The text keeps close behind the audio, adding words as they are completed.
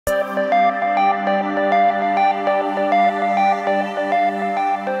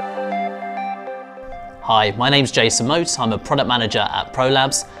Hi, my name's Jason Moate, I'm a product manager at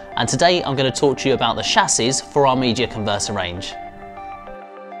ProLabs, and today I'm going to talk to you about the chassis for our media converter range.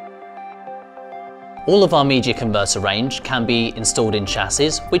 All of our media converter range can be installed in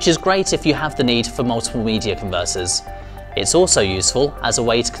chassis, which is great if you have the need for multiple media converters. It's also useful as a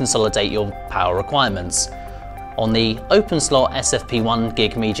way to consolidate your power requirements. On the open slot SFP 1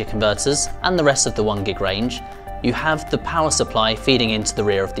 gig media converters and the rest of the 1 gig range, you have the power supply feeding into the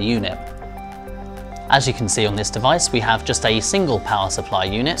rear of the unit. As you can see on this device, we have just a single power supply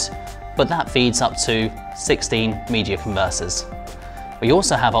unit, but that feeds up to 16 media converters. We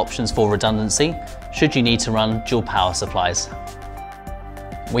also have options for redundancy, should you need to run dual power supplies.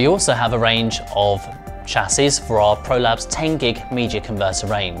 We also have a range of chassis for our ProLabs 10 gig media converter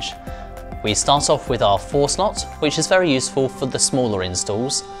range. We start off with our 4 slot, which is very useful for the smaller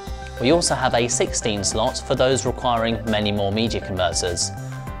installs. We also have a 16 slot for those requiring many more media converters.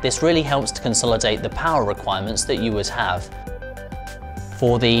 This really helps to consolidate the power requirements that you would have.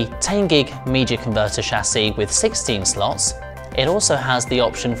 For the 10 gig media converter chassis with 16 slots, it also has the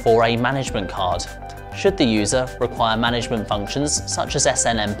option for a management card, should the user require management functions such as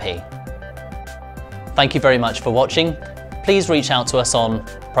SNMP. Thank you very much for watching. Please reach out to us on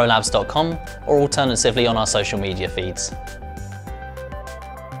prolabs.com or alternatively on our social media feeds.